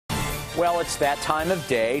Well, it's that time of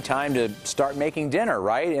day, time to start making dinner,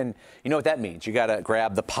 right? And you know what that means. You got to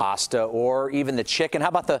grab the pasta or even the chicken. How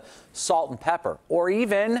about the salt and pepper or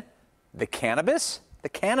even the cannabis? The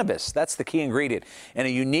cannabis, that's the key ingredient in a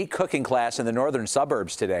unique cooking class in the northern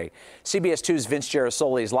suburbs today. CBS 2's Vince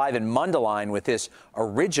Gerasoli is live in Mundelein with this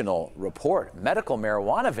original report. Medical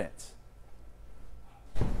marijuana, Vince.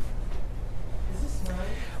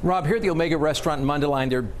 Rob, here at the Omega restaurant in Mundelein,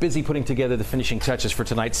 they're busy putting together the finishing touches for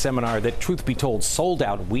tonight's seminar that, truth be told, sold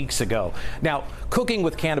out weeks ago. Now, cooking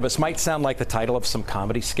with cannabis might sound like the title of some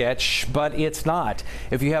comedy sketch, but it's not.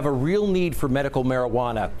 If you have a real need for medical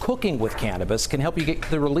marijuana, cooking with cannabis can help you get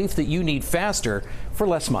the relief that you need faster for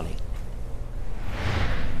less money.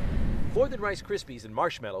 More than Rice Krispies and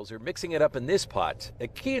marshmallows are mixing it up in this pot. A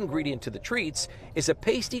key ingredient to the treats is a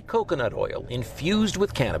pasty coconut oil infused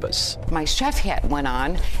with cannabis. My chef hat went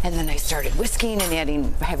on, and then I started whisking and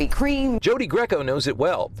adding heavy cream. Jody Greco knows it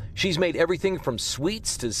well. She's made everything from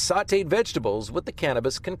sweets to sautéed vegetables with the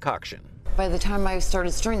cannabis concoction. By the time I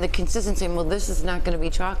started stirring, the consistency, well, this is not going to be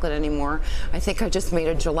chocolate anymore. I think I just made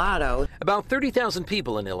a gelato. About 30,000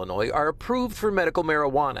 people in Illinois are approved for medical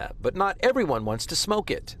marijuana, but not everyone wants to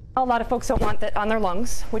smoke it. A lot of folks don't want that on their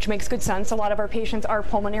lungs, which makes good sense. A lot of our patients are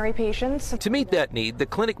pulmonary patients. To meet that need, the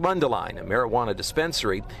Clinic Mundelein, a marijuana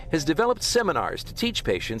dispensary, has developed seminars to teach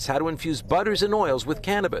patients how to infuse butters and oils with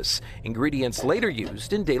cannabis, ingredients later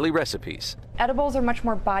used in daily recipes. Edibles are much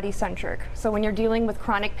more body-centric, so when you're dealing with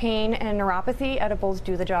chronic pain and neuropathy, edibles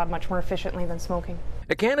do the job much more efficiently than smoking.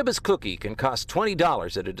 A cannabis cookie can cost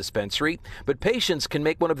 $20 at a dispensary, but patients can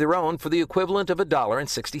make one of their own for the equivalent of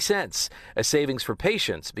 $1.60, a savings for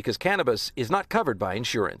patients because cannabis is not covered by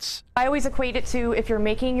insurance. I always equate it to if you're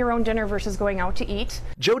making your own dinner versus going out to eat.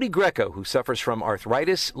 Jody Greco, who suffers from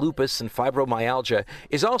arthritis, lupus, and fibromyalgia,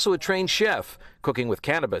 is also a trained chef. Cooking with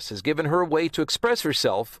cannabis has given her a way to express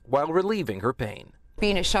herself while relieving her pain.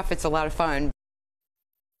 Being a chef, it's a lot of fun.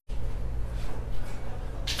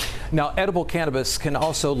 Now, edible cannabis can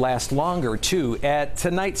also last longer, too. At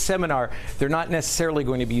tonight's seminar, they're not necessarily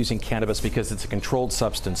going to be using cannabis because it's a controlled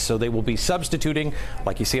substance. So they will be substituting,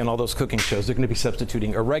 like you see on all those cooking shows, they're going to be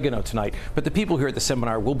substituting oregano tonight. But the people here at the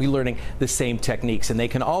seminar will be learning the same techniques. And they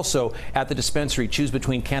can also, at the dispensary, choose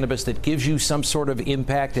between cannabis that gives you some sort of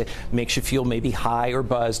impact, that makes you feel maybe high or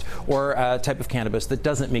buzzed, or a type of cannabis that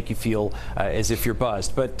doesn't make you feel as if you're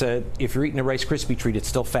buzzed. But if you're eating a Rice Krispie treat, it's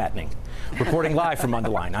still fattening. Reporting live from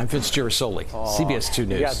Mundelein, I'm Vince Gerasoli, CBS 2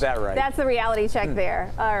 News. You got that right. That's the reality check there.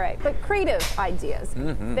 All right, but creative ideas.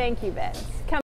 Thank you, Vince.